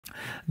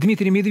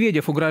Дмитрий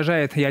Медведев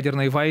угрожает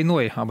ядерной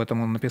войной. Об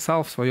этом он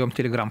написал в своем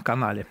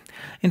телеграм-канале.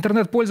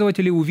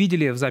 Интернет-пользователи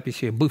увидели в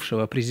записи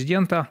бывшего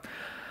президента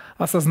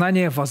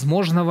осознание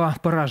возможного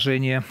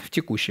поражения в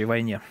текущей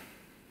войне.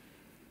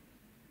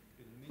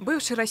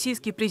 Бывший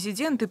российский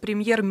президент и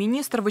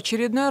премьер-министр в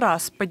очередной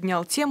раз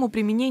поднял тему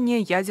применения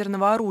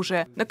ядерного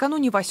оружия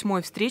накануне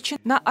восьмой встречи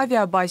на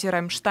авиабазе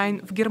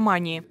Рашмтайн в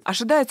Германии.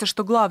 Ожидается,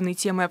 что главной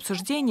темой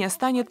обсуждения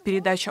станет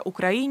передача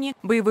Украине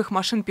боевых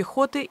машин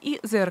пехоты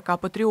и ЗРК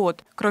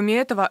 «Патриот». Кроме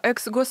этого,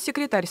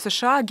 экс-госсекретарь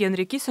США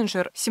Генри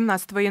Киссинджер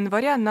 17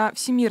 января на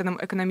Всемирном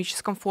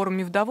экономическом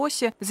форуме в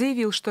Давосе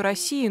заявил, что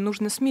России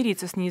нужно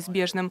смириться с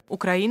неизбежным.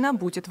 Украина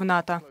будет в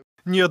НАТО.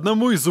 Ни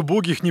одному из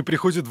убогих не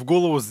приходит в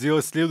голову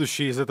сделать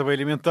следующий из этого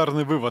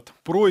элементарный вывод.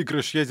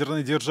 Проигрыш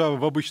ядерной державы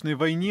в обычной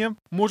войне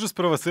может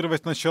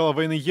спровоцировать начало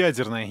войны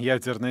ядерной.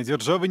 Ядерные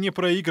державы не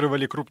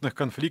проигрывали крупных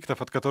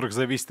конфликтов, от которых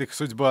зависит их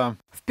судьба.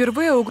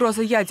 Впервые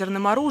угроза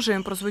ядерным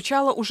оружием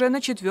прозвучала уже на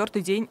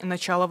 4-й день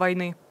начала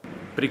войны.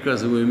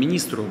 Приказываю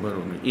министру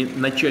обороны и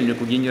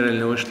начальнику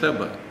генерального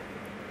штаба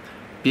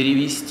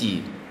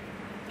перевести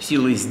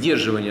силы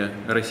сдерживания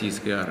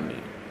российской армии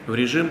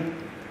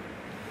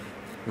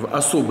в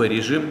особый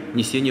режим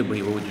несения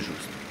боевого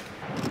дежурства.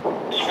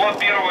 Сход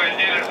первого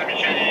изделия,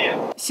 замечаний нет.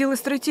 Силы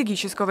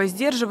стратегического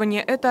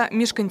сдерживания – это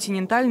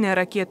межконтинентальные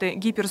ракеты,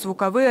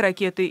 гиперзвуковые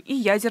ракеты и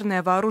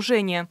ядерное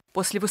вооружение.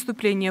 После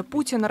выступления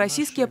Путина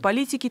российские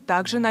политики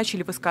также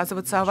начали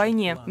высказываться о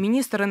войне.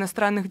 Министр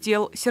иностранных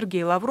дел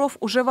Сергей Лавров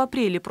уже в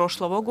апреле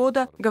прошлого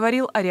года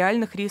говорил о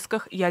реальных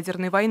рисках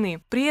ядерной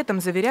войны, при этом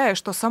заверяя,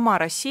 что сама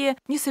Россия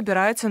не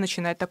собирается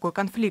начинать такой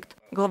конфликт.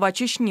 Глава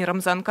Чечни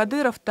Рамзан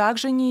Кадыров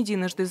также не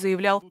единожды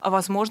заявлял о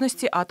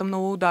возможности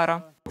атомного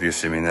удара.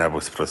 Если меня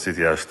бы спросить,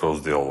 я что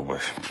сделал бы?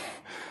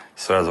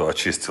 Сразу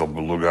очистил бы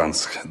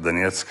Луганск,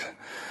 Донецк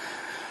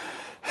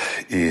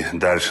и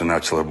дальше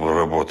начал бы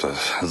работать.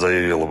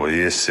 Заявил бы,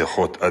 если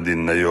хоть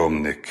один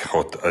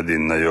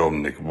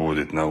наемник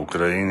будет на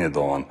Украине,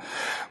 да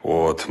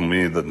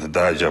мы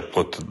даже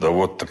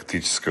под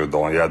тактическую,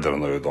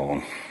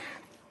 ядерную,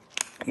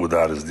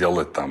 удар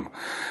сделать там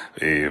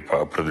и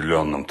по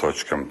определенным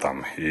точкам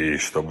там, и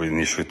чтобы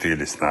не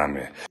шутили с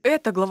нами.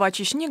 Это глава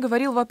Чечни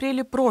говорил в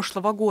апреле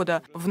прошлого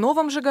года. В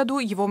новом же году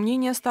его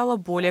мнение стало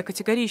более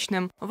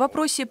категоричным. В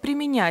вопросе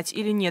применять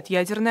или нет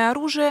ядерное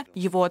оружие,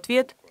 его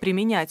ответ –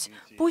 применять,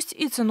 пусть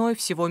и ценой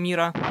всего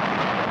мира.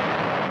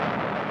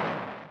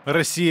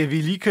 Россия –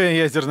 великая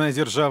ядерная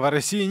держава.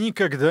 Россия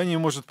никогда не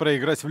может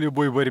проиграть в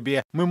любой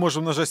борьбе. Мы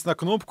можем нажать на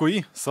кнопку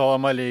и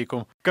салам,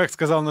 аллейкум. Как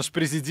сказал наш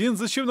президент,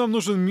 зачем нам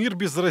нужен мир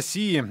без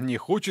России? Не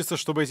хочется,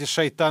 чтобы эти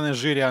шайтаны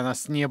жили, а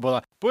нас не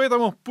было.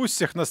 Поэтому пусть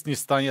всех нас не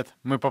станет.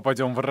 Мы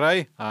попадем в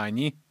рай, а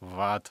они в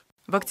ад.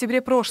 В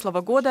октябре прошлого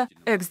года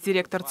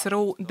экс-директор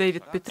ЦРУ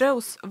Дэвид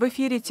Петреус в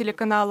эфире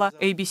телеканала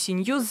ABC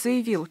News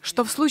заявил,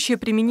 что в случае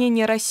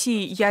применения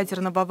России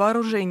ядерного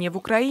вооружения в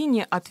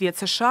Украине ответ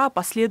США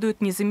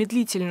последует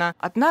незамедлительно.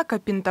 Однако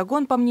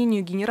Пентагон, по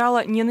мнению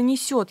генерала, не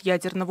нанесет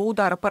ядерного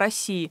удара по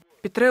России.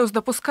 Петреус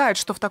допускает,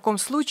 что в таком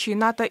случае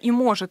НАТО и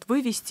может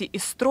вывести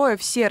из строя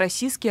все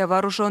российские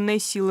вооруженные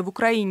силы в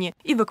Украине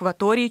и в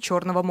акватории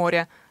Черного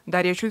моря.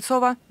 Дарья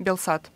Чульцова, Белсат.